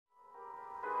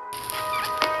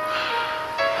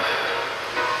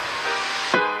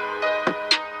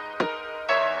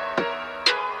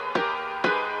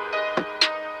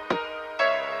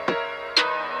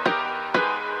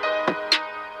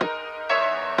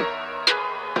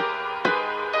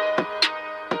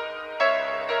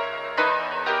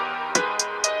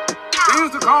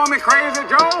call me Crazy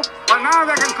Joe, but now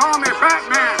they can call me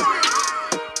Batman.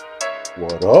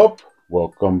 What up?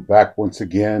 Welcome back once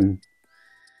again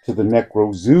to the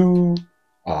Necro Zoo.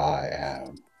 I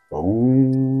am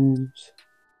Bones.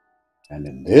 And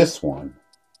in this one,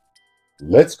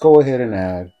 let's go ahead and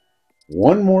add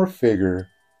one more figure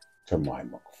to my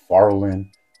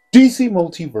McFarlane DC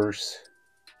Multiverse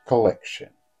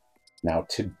collection. Now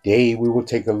today we will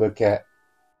take a look at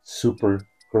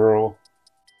Supergirl.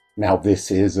 Now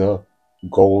this is a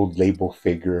gold label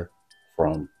figure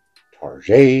from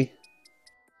Target,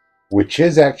 which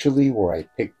is actually where I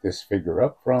picked this figure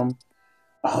up from.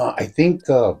 I think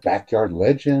Backyard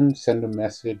Legend sent a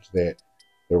message that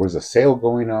there was a sale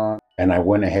going on, and I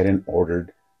went ahead and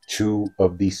ordered 2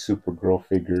 of these Supergirl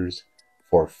figures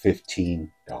for $15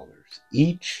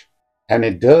 each. And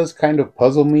it does kind of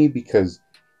puzzle me because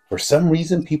for some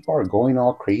reason people are going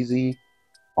all crazy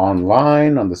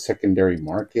online on the secondary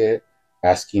market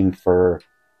asking for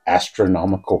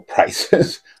astronomical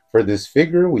prices for this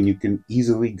figure when you can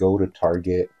easily go to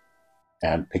Target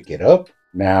and pick it up.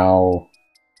 Now,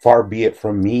 far be it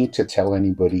from me to tell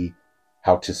anybody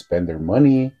how to spend their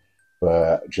money,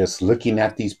 but just looking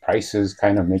at these prices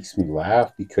kind of makes me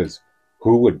laugh because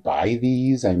who would buy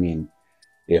these? I mean,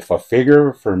 if a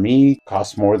figure for me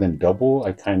costs more than double,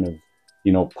 I kind of,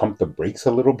 pump the brakes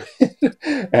a little bit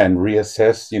and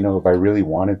reassess, if I really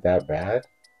want it that bad.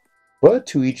 But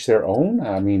to each their own.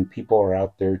 I mean, people are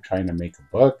out there trying to make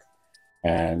a buck.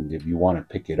 And if you want to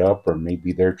pick it up, or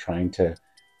maybe they're trying to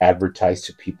advertise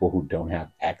to people who don't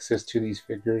have access to these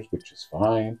figures, which is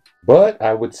fine. But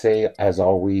I would say, as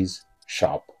always,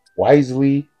 shop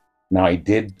wisely. Now, I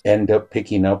did end up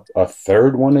picking up a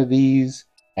 3rd one of these.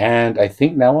 And I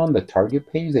think now on the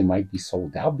Target page, they might be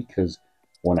sold out because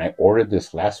when I ordered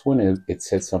this last one, it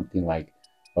said something like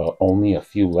only a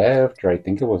few left, or I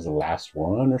think it was the last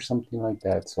one or something like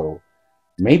that. So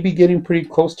maybe getting pretty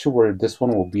close to where this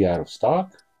one will be out of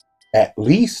stock, at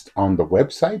least on the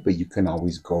website, but you can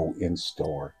always go in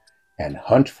store and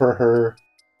hunt for her.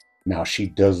 Now, she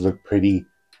does look pretty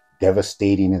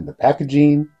devastating in the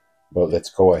packaging, but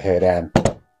let's go ahead and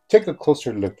take a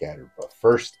closer look at her. But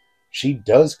first, she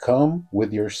does come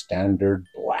with your standard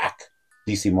black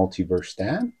DC Multiverse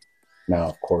stand. Now,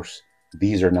 of course,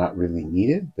 these are not really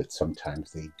needed, but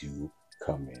sometimes they do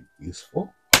come in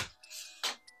useful.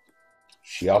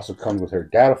 She also comes with her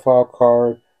data file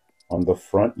card. On the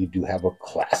front, you do have a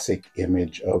classic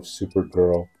image of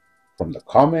Supergirl from the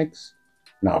comics.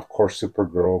 Now, of course,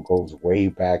 Supergirl goes way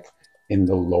back in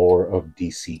the lore of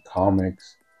DC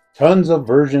Comics. Tons of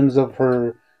versions of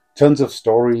her, tons of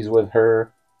stories with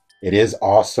her. It is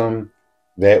awesome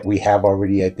that we have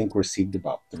already, I think, received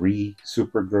about 3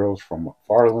 Supergirls from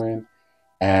McFarlane.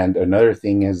 And another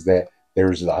thing is that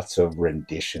there's lots of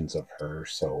renditions of her.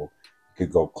 So you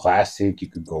could go classic, you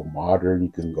could go modern, you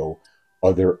can go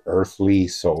other earthly.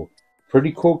 So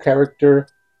pretty cool character.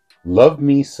 Love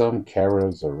me some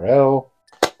Kara Zor-El.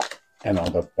 And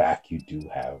on the back, you do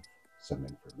have some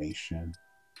information.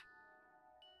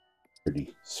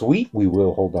 Pretty sweet. We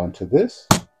will hold on to this.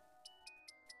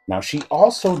 Now, she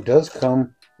also does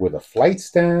come with a flight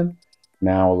stand.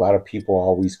 Now, a lot of people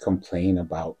always complain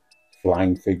about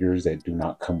flying figures that do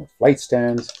not come with flight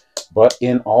stands. But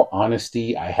in all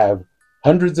honesty, I have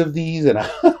hundreds of these, and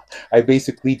I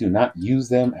basically do not use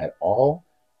them at all.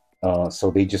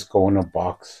 So they just go in a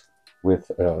box with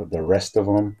the rest of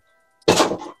them.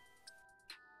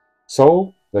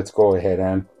 So let's go ahead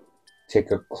and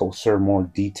take a closer,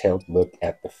 more detailed look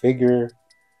at the figure.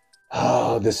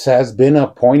 This has been a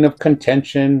point of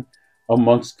contention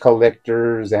amongst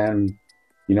collectors and,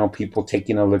 people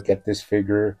taking a look at this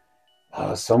figure.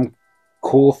 Some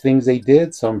cool things they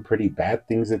did, some pretty bad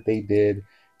things that they did,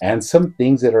 and some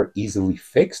things that are easily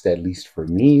fixed, at least for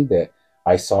me, that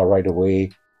I saw right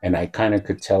away. And I kind of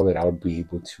could tell that I would be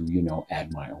able to,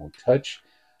 add my own touch.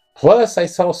 Plus, I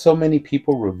saw so many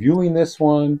people reviewing this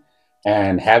one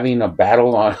and having a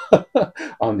battle on,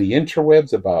 on the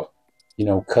interwebs about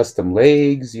custom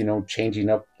legs, changing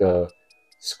up the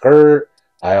skirt.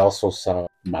 I also saw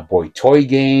my boy Toy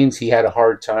Gains. He had a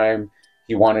hard time.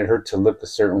 He wanted her to look a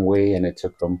certain way, and it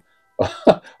took him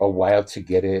a while to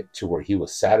get it to where he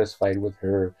was satisfied with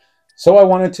her. So I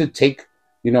wanted to take,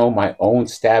 my own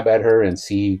stab at her and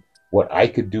see what I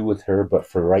could do with her. But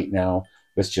for right now,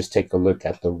 let's just take a look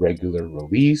at the regular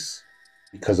release,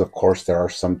 because of course there are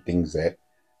some things that,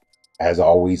 as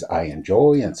always, I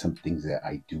enjoy, and some things that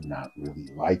I do not really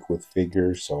like with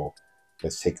figures. So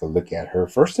let's take a look at her.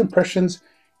 First impressions.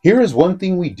 Here is one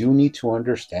thing we do need to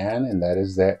understand, and that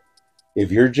is that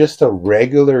if you're just a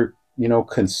regular,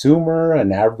 consumer,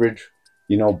 an average,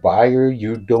 buyer,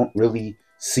 you don't really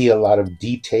see a lot of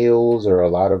details or a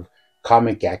lot of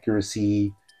comic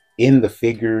accuracy in the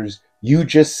figures. You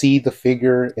just see the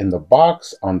figure in the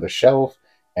box on the shelf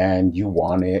and you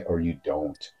want it or you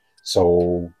don't.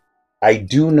 So I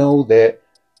do know that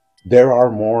there are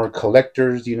more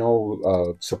collectors,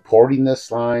 supporting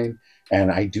this line,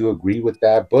 and I do agree with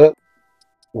that. But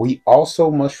we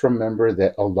also must remember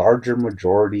that a larger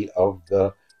majority of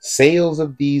the sales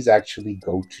of these actually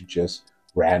go to just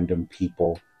random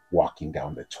people walking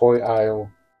down the toy aisle.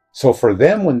 So for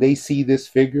them, when they see this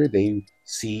figure, they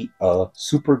see a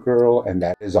Supergirl, and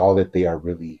that is all that they are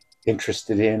really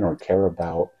interested in or care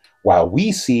about. While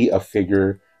we see a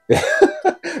figure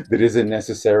that isn't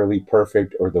necessarily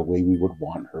perfect or the way we would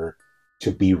want her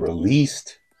to be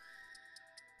released.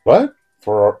 But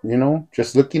for,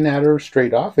 just looking at her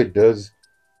straight off, it does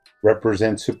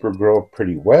represent Supergirl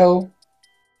pretty well.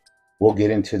 We'll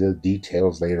get into the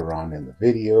details later on in the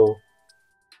video.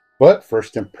 But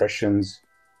first impressions,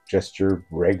 just your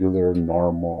regular,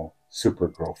 normal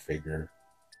Supergirl figure.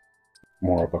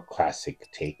 More of a classic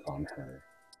take on her.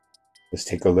 Let's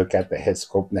take a look at the head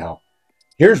sculpt now.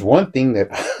 Here's one thing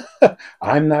that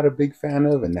I'm not a big fan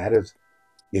of, and that is,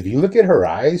 if you look at her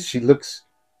eyes, she looks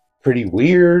pretty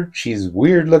weird. She's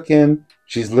weird looking.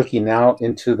 She's looking out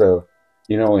into the,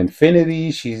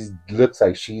 infinity. She looks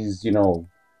like she's,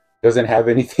 doesn't have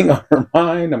anything on her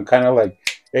mind. I'm kind of like,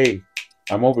 hey,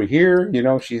 I'm over here.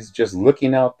 She's just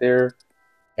looking out there.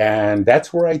 And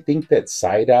that's where I think that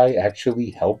side-eye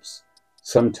actually helps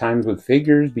sometimes with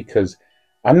figures, because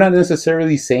I'm not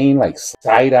necessarily saying like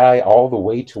side-eye all the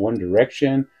way to one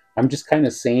direction. I'm just kind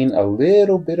of saying a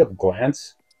little bit of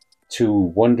glance to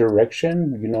one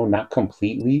direction, not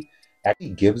completely.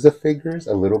 Actually gives the figures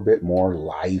a little bit more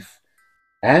life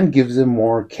and gives them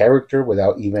more character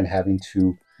without even having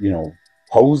to,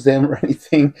 pose them or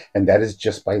anything. And that is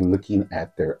just by looking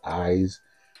at their eyes.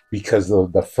 Because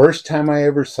the first time I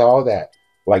ever saw that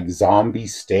like zombie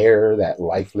stare, that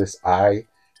lifeless eye,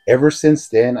 ever since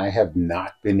then, I have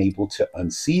not been able to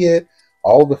unsee it.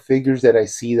 All the figures that I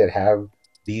see that have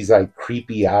these like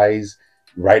creepy eyes,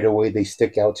 right away they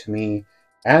stick out to me.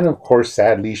 And of course,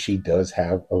 sadly, she does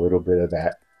have a little bit of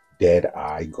that dead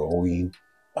eye going.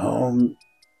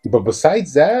 But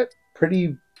besides that,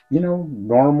 pretty,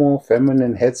 normal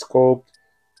feminine head sculpt.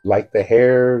 Like the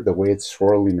hair, the way it's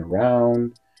swirling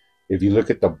around. If you look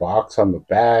at the box on the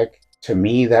back, to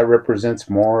me, that represents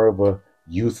more of a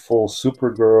youthful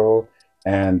Supergirl.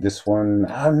 And this one,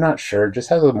 I'm not sure, just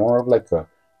has a more of like a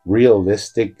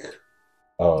realistic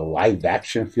live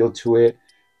action feel to it.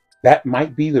 That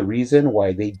might be the reason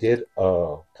why they did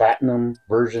a platinum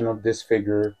version of this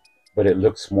figure, but it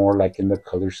looks more like in the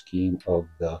color scheme of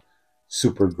the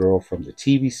Supergirl from the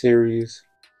TV series.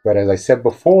 But as I said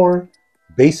before,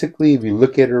 basically, if you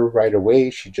look at her right away,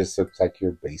 she just looks like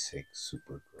your basic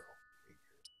Supergirl figure.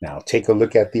 Now, take a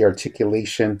look at the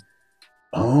articulation.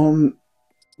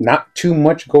 Not too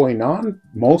much going on,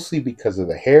 mostly because of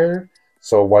the hair.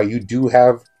 So while you do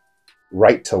have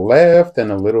right to left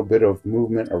and a little bit of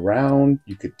movement around,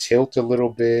 you could tilt a little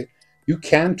bit. You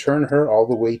can turn her all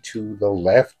the way to the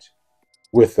left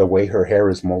with the way her hair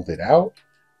is molded out.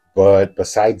 But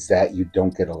besides that, you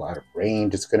don't get a lot of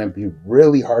range. It's going to be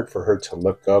really hard for her to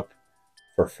look up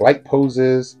for flight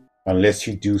poses unless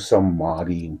you do some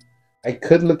modding. I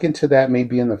could look into that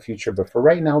maybe in the future, but for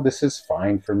right now, this is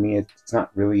fine for me. It's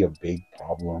not really a big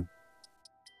problem,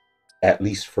 at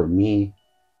least for me.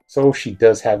 So she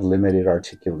does have limited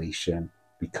articulation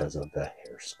because of the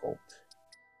hair sculpt.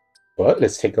 But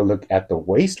let's take a look at the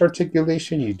waist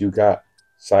articulation. You do got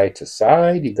side to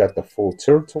side. You got the full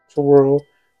tilt twirl.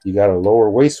 You got a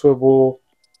lower waist swivel,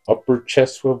 upper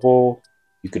chest swivel.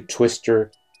 You could twist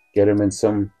her, get them in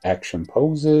some action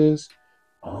poses.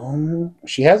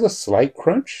 She has a slight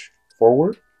crunch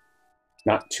forward.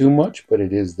 Not too much, but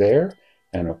it is there.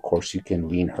 And of course, you can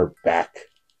lean her back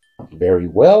very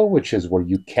well, which is where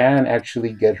you can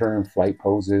actually get her in flight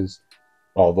poses.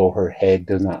 Although her head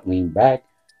does not lean back,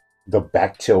 the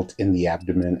back tilt in the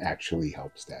abdomen actually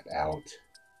helps that out.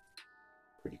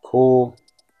 Pretty cool.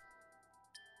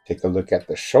 Take a look at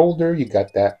the shoulder. You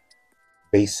got that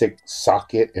basic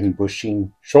socket and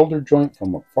bushing shoulder joint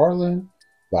from McFarlane.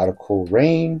 A lot of cool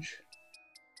range.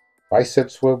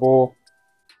 Bicep swivel.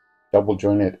 Double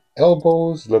jointed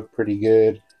elbows look pretty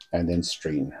good. And then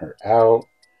straighten her out.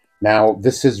 Now,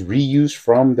 this is reused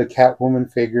from the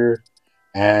Catwoman figure,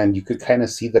 and you could kind of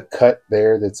see the cut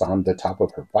there that's on the top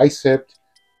of her bicep.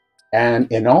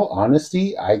 And in all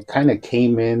honesty, I kind of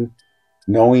came in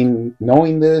knowing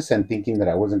this and thinking that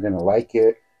I wasn't going to like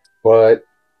it, but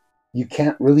you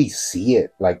can't really see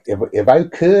it. Like, if I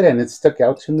could and it stuck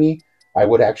out to me, I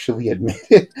would actually admit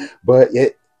it. But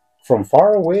it, from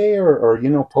far away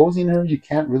or posing her, you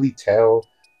can't really tell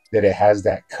that it has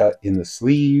that cut in the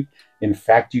sleeve. In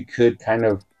fact, you could kind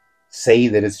of say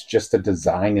that it's just a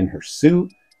design in her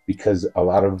suit, because a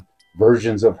lot of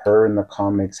versions of her in the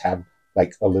comics have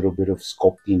like a little bit of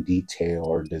sculpting detail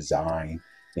or design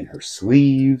in her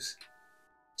sleeves.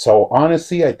 So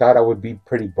honestly, I thought I would be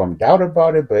pretty bummed out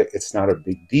about it, but it's not a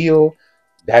big deal.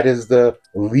 That is the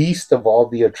least of all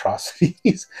the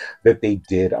atrocities that they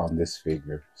did on this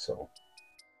figure. So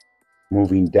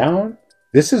moving down,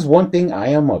 this is one thing I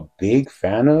am a big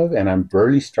fan of, and I'm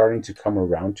barely starting to come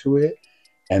around to it.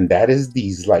 And that is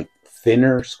these like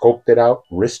thinner, sculpted out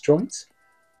wrist joints.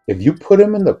 If you put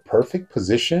them in the perfect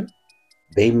position,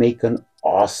 they make an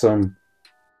awesome,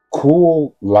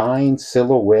 cool line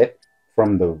silhouette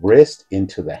from the wrist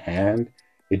into the hand.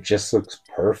 It just looks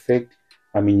perfect.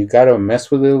 I mean, you got to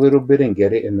mess with it a little bit and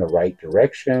get it in the right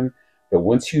direction. But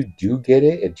once you do get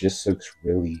it, it just looks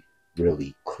really,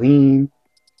 really clean.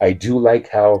 I do like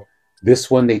how this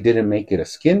one, they didn't make it a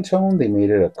skin tone, they made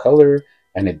it a color,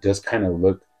 and it does kind of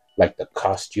look like the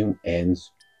costume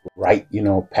ends right,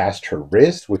 past her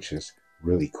wrist, which is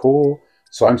really cool.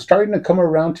 So I'm starting to come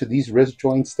around to these wrist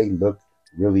joints. They look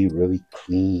really, really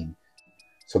clean.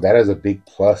 So that is a big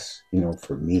plus,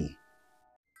 for me.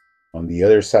 On the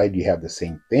other side, you have the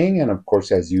same thing. And of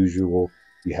course, as usual,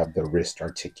 you have the wrist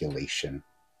articulation.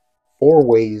 4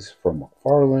 ways from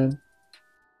McFarlane.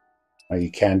 Now you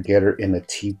can get her in a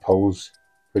T pose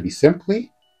pretty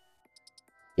simply.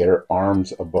 Get her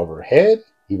arms above her head,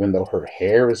 even though her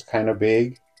hair is kind of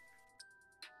big.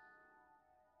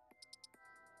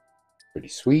 Pretty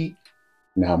sweet.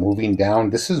 Now moving down,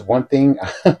 this is one thing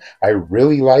I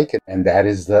really like, and that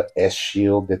is the S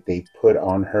shield that they put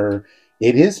on her.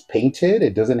 It is painted.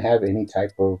 It doesn't have any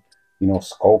type of,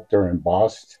 sculpt or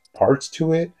embossed parts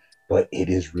to it, but it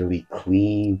is really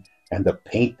clean, and the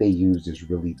paint they used is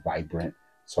really vibrant.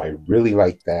 So I really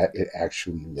like that. It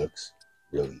actually looks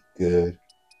really good.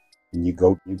 And you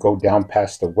go down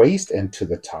past the waist and to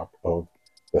the top of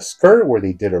the skirt, where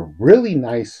they did a really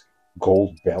nice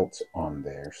gold belt on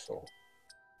there. So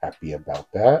happy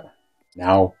about that.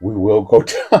 Now we will go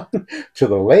down to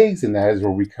the legs, and that is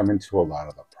where we come into a lot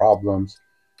of the problems.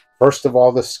 First of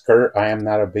all, the skirt I am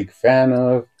not a big fan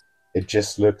of. It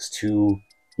just looks too,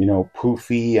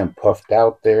 poofy and puffed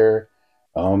out there.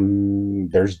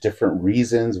 There's different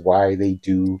reasons why they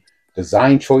do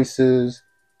design choices.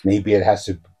 Maybe it has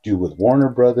to do with Warner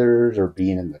Brothers or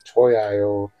being in the toy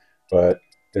aisle, but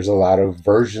there's a lot of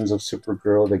versions of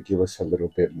Supergirl that give us a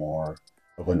little bit more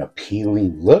of an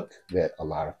appealing look that a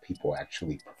lot of people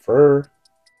actually prefer.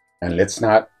 And let's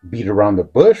not beat around the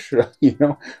bush,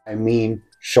 I mean,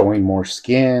 showing more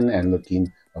skin and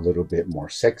looking a little bit more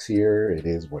sexier. It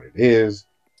is what it is.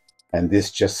 And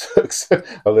this just looks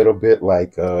a little bit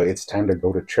like it's time to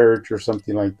go to church or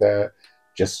something like that.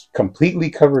 Just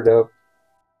completely covered up,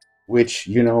 which,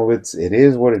 it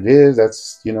is what it is.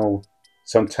 That's,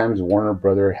 sometimes Warner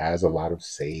Brother has a lot of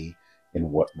say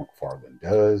in what McFarlane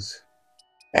does.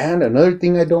 And another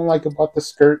thing I don't like about the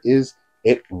skirt is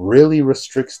it really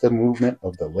restricts the movement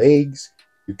of the legs.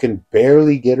 You can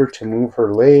barely get her to move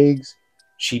her legs.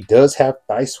 She does have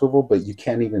thigh swivel, but you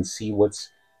can't even see what's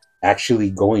actually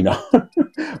going on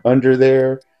under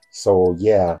there. So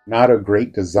yeah, not a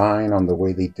great design on the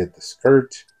way they did the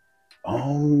skirt.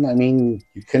 I mean,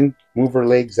 you can move her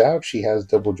legs out. She has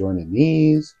double jointed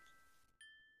knees.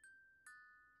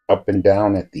 Up and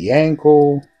down at the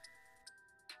ankle.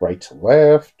 Right to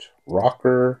left,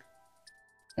 rocker,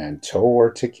 and toe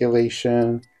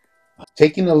articulation.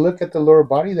 Taking a look at the lower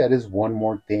body, that is one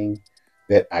more thing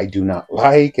that I do not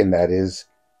like, and that is,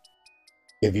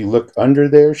 if you look under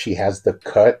there, she has the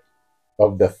cut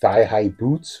of the thigh-high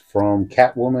boots from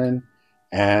Catwoman,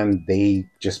 and they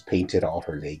just painted all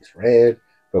her legs red.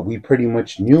 But we pretty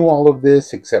much knew all of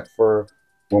this, except for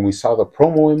when we saw the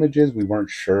promo images, we weren't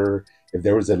sure if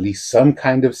there was at least some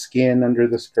kind of skin under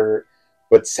the skirt.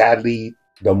 But sadly,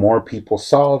 the more people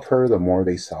saw of her, the more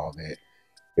they saw that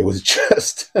it was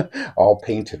just all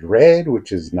painted red,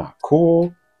 which is not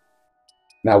cool.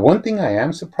 Now, one thing I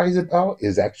am surprised about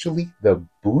is actually the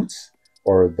boots,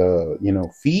 or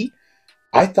the, feet.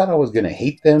 I thought I was going to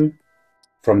hate them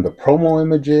from the promo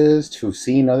images to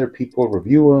seeing other people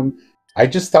review them. I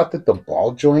just thought that the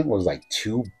ball joint was like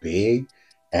too big,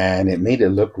 and it made it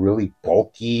look really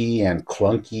bulky and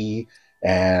clunky.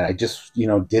 And I just,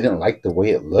 didn't like the way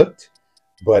it looked.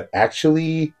 But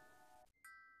actually,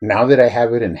 now that I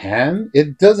have it in hand,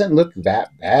 it doesn't look that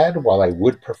bad, while I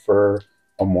would prefer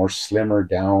a more slimmer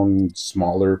down,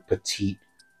 smaller, petite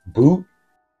boot.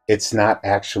 It's not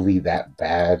actually that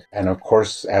bad. And of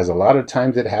course, as a lot of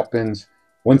times it happens,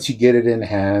 once you get it in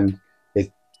hand,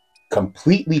 it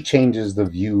completely changes the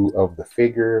view of the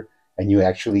figure and you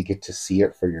actually get to see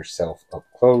it for yourself up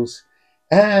close.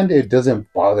 And it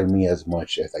doesn't bother me as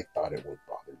much as I thought it would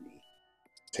bother me.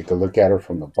 Take a look at her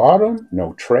from the bottom,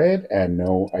 no tread and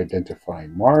no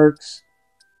identifying marks.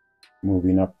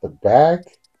 Moving up the back,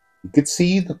 you could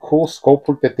see the cool sculpt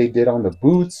work that they did on the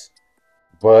boots.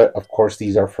 But of course,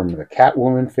 these are from the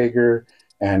Catwoman figure.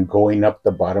 And going up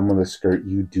the bottom of the skirt,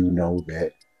 you do know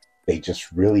that they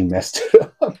just really messed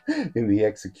it up in the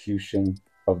execution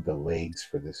of the legs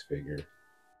for this figure.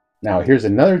 Now, here's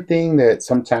another thing that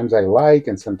sometimes I like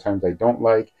and sometimes I don't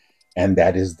like, and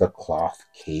that is the cloth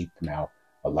cape. Now,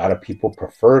 a lot of people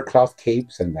prefer cloth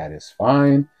capes, and that is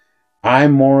fine.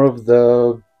 I'm more of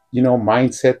the,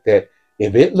 mindset that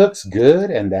if it looks good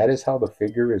and that is how the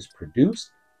figure is produced,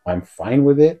 I'm fine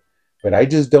with it. But I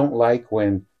just don't like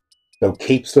when the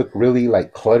capes look really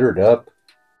like cluttered up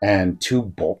and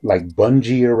too like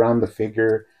bungee around the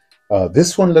figure.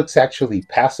 This one looks actually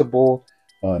passable,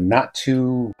 not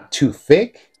too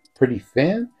thick, pretty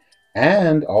thin.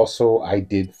 And also I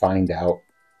did find out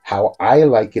how I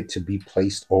like it to be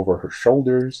placed over her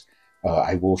shoulders.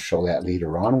 I will show that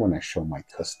later on when I show my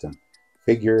custom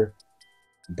figure.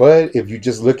 But if you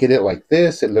just look at it like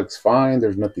this, it looks fine.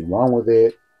 There's nothing wrong with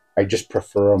it. I just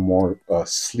prefer a more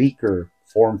sleeker,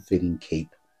 form-fitting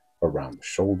cape around the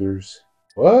shoulders.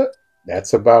 But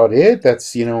that's about it.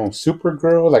 That's,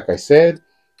 Supergirl. Like I said,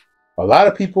 a lot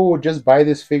of people would just buy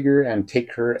this figure and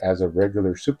take her as a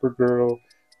regular Supergirl.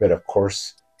 But of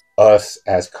course, us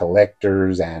as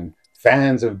collectors and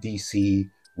fans of DC,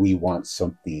 we want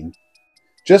something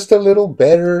just a little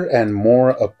better and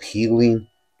more appealing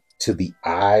to the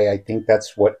eye. I think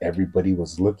that's what everybody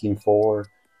was looking for.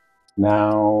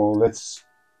 Now, let's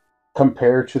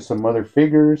compare to some other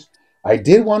figures. I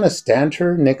did want to stand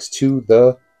her next to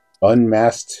the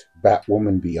unmasked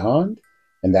Batwoman Beyond,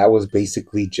 and that was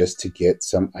basically just to get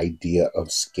some idea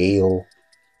of scale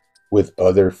with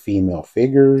other female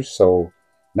figures. So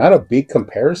not a big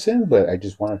comparison, but I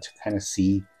just wanted to kind of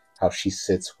see how she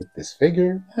sits with this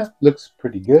figure. Looks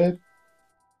pretty good.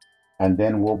 And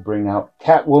then we'll bring out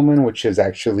Catwoman, which is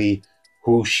actually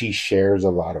who she shares a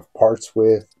lot of parts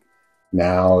with.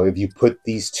 Now, if you put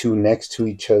these two next to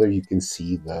each other, you can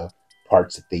see the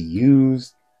parts that they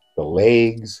use, the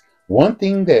legs. One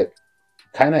thing that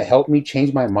kind of helped me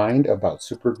change my mind about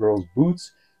Supergirl's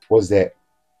boots was that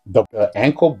the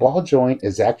ankle ball joint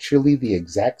is actually the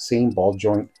exact same ball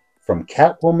joint from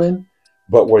Catwoman,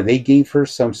 but where they gave her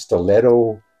some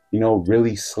stiletto,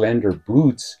 really slender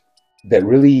boots that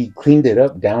really cleaned it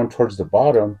up down towards the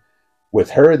bottom. With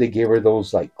her, they gave her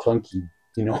those like clunky,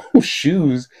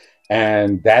 shoes,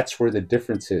 and that's where the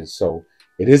difference is. So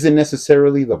it isn't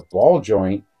necessarily the ball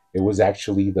joint, it was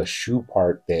actually the shoe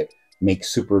part that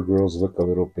makes Supergirl's look a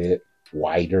little bit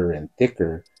wider and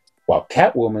thicker. While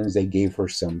Catwoman's, they gave her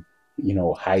some,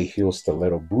 high heel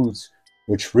stiletto boots,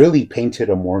 which really painted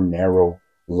a more narrow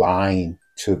line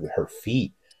to her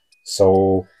feet.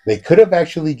 So they could have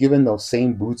actually given those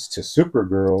same boots to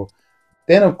Supergirl.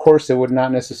 Then, of course, it would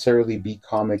not necessarily be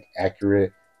comic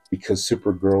accurate because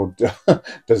Supergirl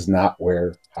does not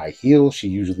wear high heels. She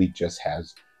usually just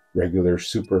has regular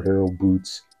superhero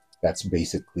boots. That's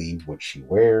basically what she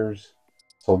wears.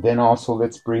 So then also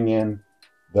let's bring in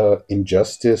the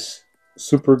Injustice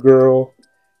Supergirl.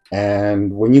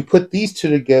 And when you put these two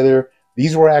together,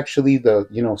 these were actually the,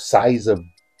 size of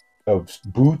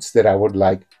boots that I would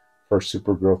like for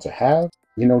Supergirl to have.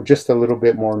 Just a little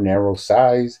bit more narrow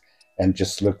size and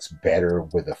just looks better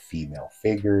with a female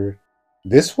figure.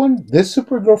 This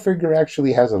Supergirl figure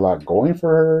actually has a lot going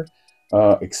for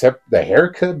her, except the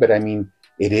haircut, but I mean,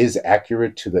 it is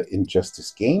accurate to the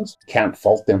Injustice games. Can't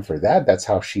fault them for that. That's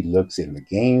how she looks in the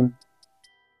game.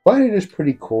 But it is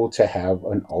pretty cool to have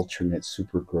an alternate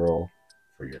Supergirl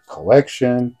for your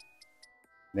collection.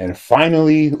 And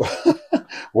finally,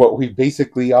 what we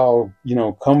basically all,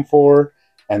 come for,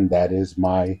 and that is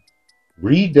my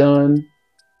redone,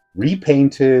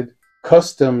 repainted,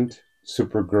 customed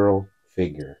Supergirl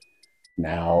figure.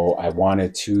 Now, I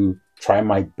wanted to try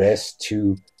my best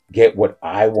to get what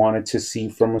I wanted to see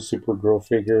from a Supergirl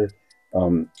figure.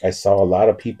 I saw a lot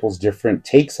of people's different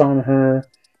takes on her,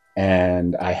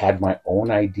 and I had my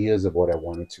own ideas of what I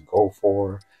wanted to go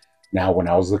for. Now, when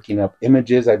I was looking up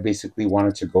images, I basically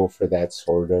wanted to go for that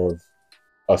sort of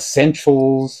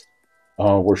essentials,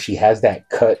 where she has that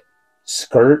cut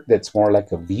skirt that's more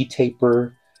like a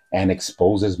V-taper and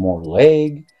exposes more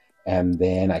leg. And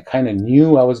then I kind of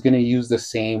knew I was going to use the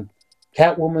same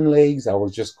Catwoman legs. I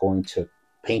was just going to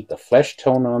paint the flesh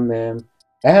tone on them.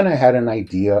 And I had an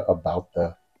idea about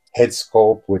the head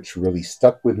sculpt, which really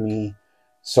stuck with me.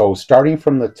 So starting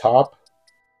from the top,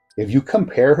 if you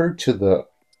compare her to the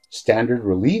standard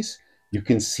release, you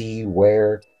can see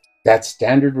where that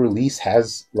standard release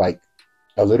has like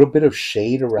a little bit of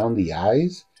shade around the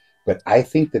eyes, but I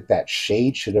think that that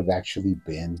shade should have actually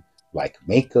been like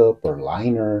makeup or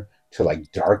liner to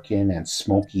like darken and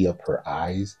smoky up her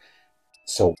eyes.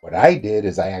 So what I did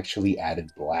is I actually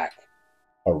added black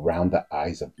around the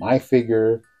eyes of my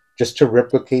figure just to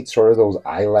replicate sort of those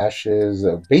eyelashes,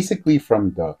 basically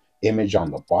from the image on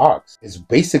the box is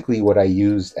basically what I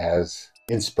used as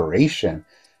inspiration.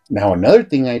 Now, another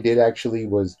thing I did actually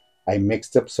was I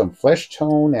mixed up some flesh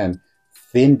tone and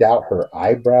thinned out her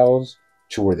eyebrows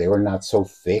to where they were not so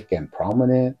thick and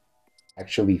prominent.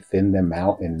 Actually thinned them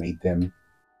out and made them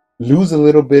lose a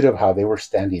little bit of how they were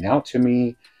standing out to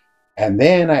me. And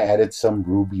then I added some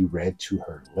ruby red to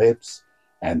her lips.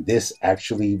 And this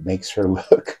actually makes her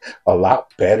look a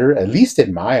lot better, at least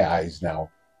in my eyes now.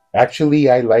 Actually,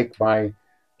 I like my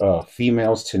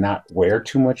females to not wear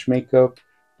too much makeup,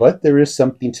 but there is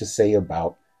something to say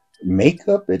about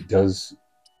makeup. It does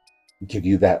give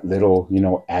you that little,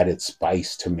 added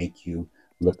spice to make you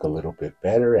look a little bit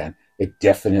better. And it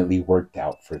definitely worked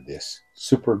out for this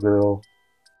Supergirl.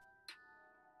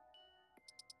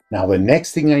 Now, the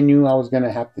next thing I knew I was going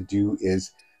to have to do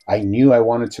is I knew I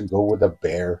wanted to go with a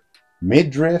bare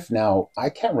midriff. Now, I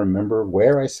can't remember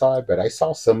where I saw it, but I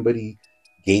saw somebody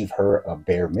gave her a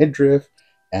bare midriff.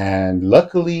 And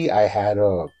luckily, I had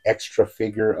an extra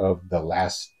figure of the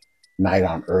Last Night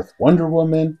on Earth Wonder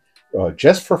Woman.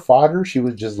 Just for fodder, she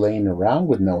was just laying around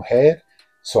with no head.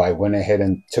 So I went ahead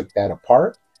and took that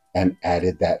apart and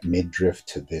added that midriff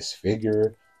to this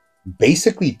figure,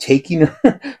 basically taking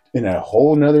her in a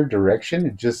whole nother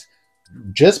direction.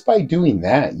 Just by doing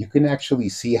that, you can actually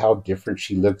see how different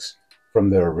she looks from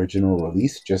the original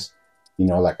release. Just,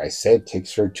 like I said,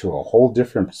 takes her to a whole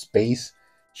different space.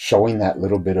 Showing that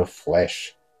little bit of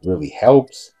flesh really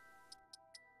helps.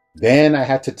 Then I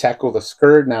had to tackle the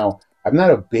skirt. Now, I'm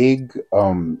not a big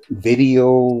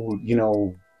video,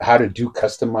 how to do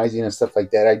customizing and stuff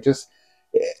like that.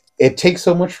 It takes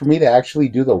so much for me to actually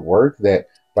do the work that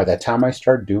by the time I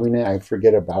start doing it, I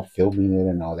forget about filming it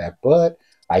and all that. But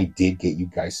I did get you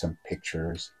guys some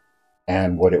pictures.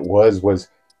 And what it was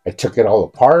I took it all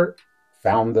apart,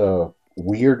 found the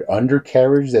weird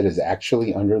undercarriage that is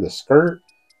actually under the skirt,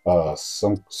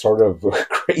 some sort of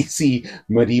crazy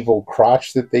medieval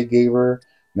crotch that they gave her.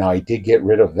 Now, I did get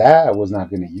rid of that. I was not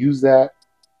going to use that.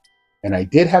 And I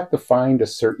did have to find a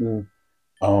certain,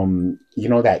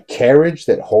 that carriage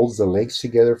that holds the legs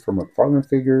together for McFarlane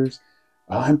figures.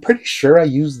 I'm pretty sure I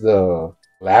used the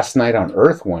Last Night on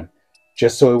Earth one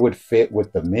just so it would fit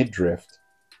with the midriff.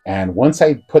 And once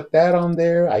I put that on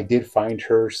there, I did find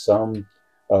her some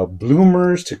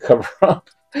bloomers to cover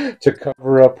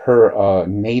up her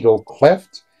natal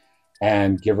cleft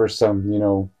and give her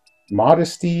some,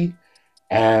 modesty.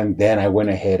 And then I went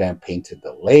ahead and painted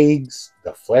the legs,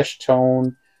 the flesh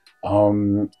tone.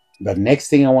 The next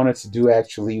thing I wanted to do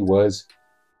actually was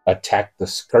attack the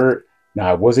skirt. Now,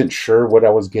 I wasn't sure what I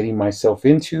was getting myself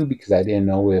into because I didn't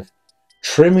know if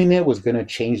trimming it was going to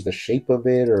change the shape of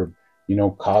it or,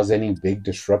 cause any big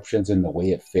disruptions in the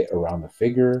way it fit around the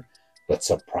figure. But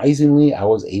surprisingly, I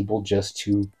was able just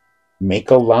to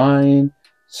make a line,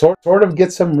 sort of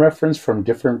get some reference from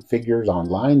different figures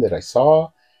online that I saw,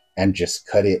 and just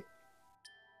cut it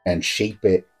and shape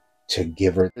it to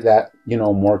give her that,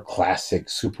 more classic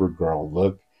Supergirl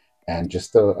look and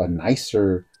just a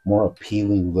nicer, more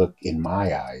appealing look in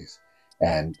my eyes.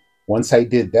 And once I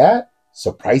did that,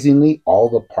 surprisingly, all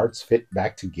the parts fit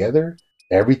back together.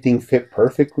 Everything fit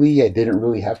perfectly. I didn't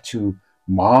really have to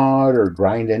mod or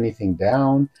grind anything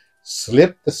down.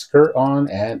 Slipped the skirt on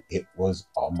and it was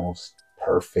almost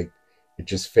perfect. It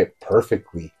just fit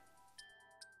perfectly.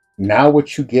 Now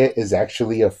what you get is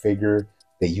actually a figure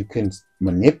that you can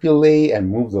manipulate and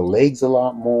move the legs a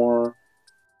lot more.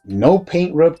 No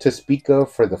paint rub to speak of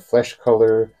for the flesh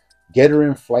color. Get her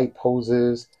in flight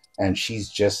poses and she's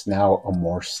just now a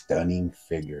more stunning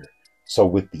figure. So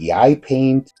with the eye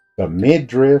paint, the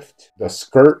midriff, the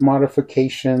skirt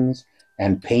modifications,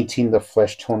 and painting the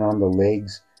flesh tone on the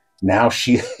legs, now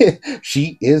she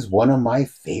is one of my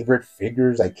favorite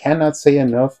figures. I cannot say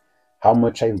enough how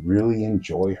much I really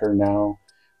enjoy her now.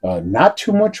 Not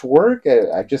too much work.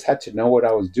 I just had to know what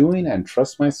I was doing and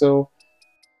trust myself.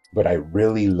 But I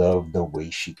really love the way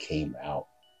she came out.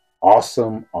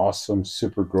 Awesome, awesome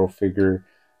Supergirl figure.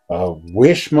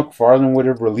 Wish McFarlane would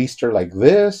have released her like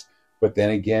this. But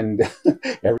then again,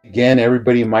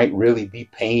 everybody might really be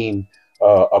paying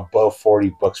above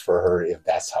 $40 for her if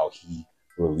that's how he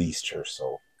released her.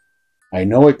 So I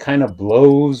know it kind of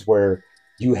blows where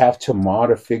you have to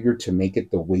mod a figure to make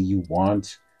it the way you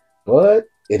want, but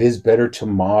it is better to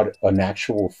mod an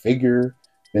actual figure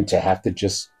than to have to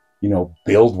just,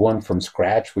 build one from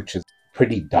scratch, which is a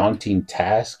pretty daunting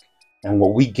task. And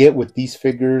what we get with these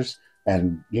figures,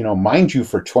 and, mind you,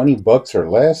 for $20 or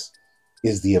less,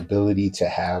 is the ability to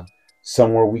have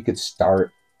somewhere we could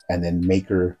start and then make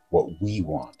her what we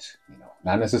want.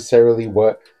 Not necessarily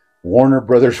what Warner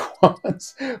Brothers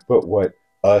wants, but what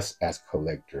us as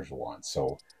collectors want.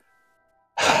 So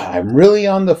I'm really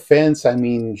on the fence. I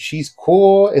mean, she's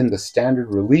cool in the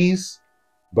standard release,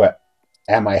 but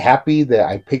am I happy that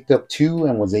I picked up two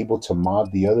and was able to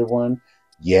mod the other one?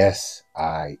 Yes,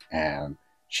 I am.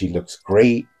 She looks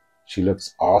great. She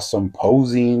looks awesome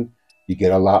posing. You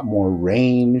get a lot more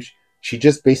range. She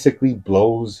just basically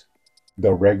blows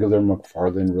the regular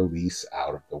McFarlane release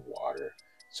out of the water.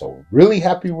 So really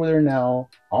happy with her now.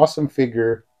 Awesome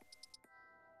figure.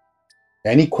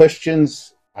 Any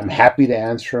questions? I'm happy to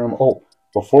answer them. Oh,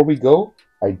 before we go,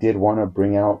 I did want to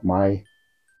bring out my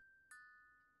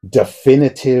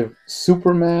definitive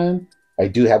Superman. I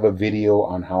do have a video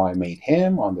on how I made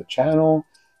him on the channel,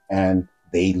 and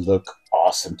they look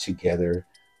awesome together.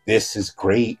 This is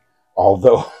great.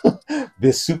 Although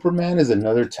this Superman is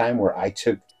another time where I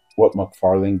took what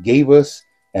McFarlane gave us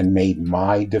and made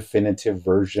my definitive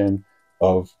version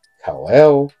of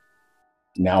Kal-El.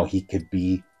 Now he could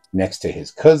be next to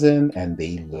his cousin, and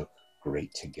they look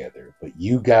great together. But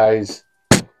you guys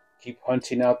keep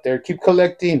hunting out there, keep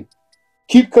collecting,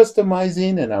 keep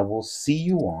customizing, and I will see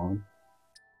you on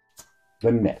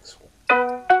the next one.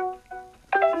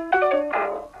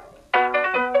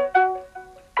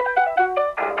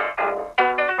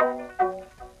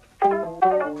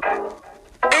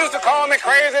 They used to call me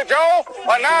Crazy Joe,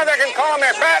 but now they can call me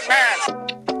Batman.